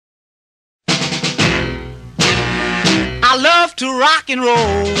I love to rock and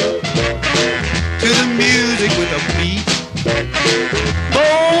roll to the music with a beat.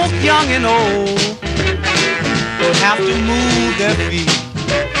 Both young and old have to move their feet.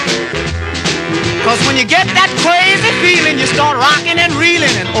 'Cause when you get that crazy feeling, you start rocking and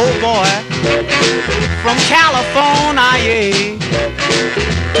reeling. And oh boy, from California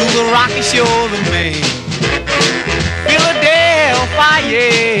to the rocky shores of Maine,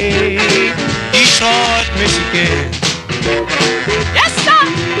 Philadelphia, Detroit, Michigan. Yes, sir.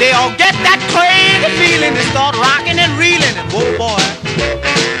 They all get that crazy feeling. They start rocking and reeling. And oh boy,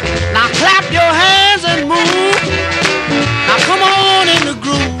 now clap your hands and move. Now come on in the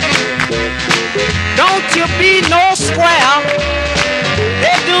groove. Don't you be no square.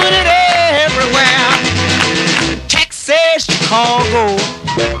 They're doing it everywhere. Texas, Chicago,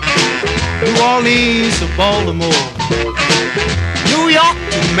 New Orleans to Baltimore, New York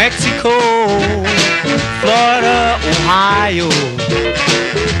to Mexico, Florida, Ohio.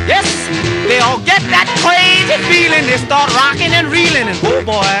 Yes, they all get that crazy feeling. They start rocking and reeling. And oh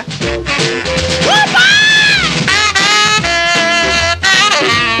boy, oh boy!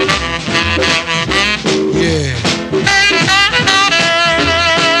 Yeah.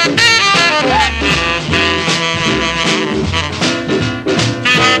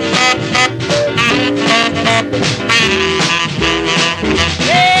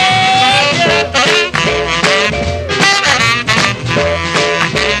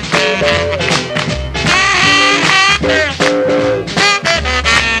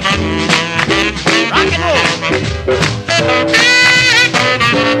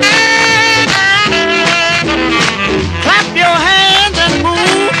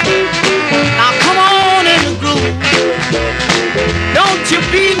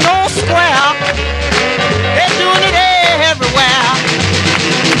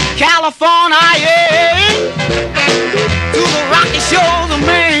 California, yeah.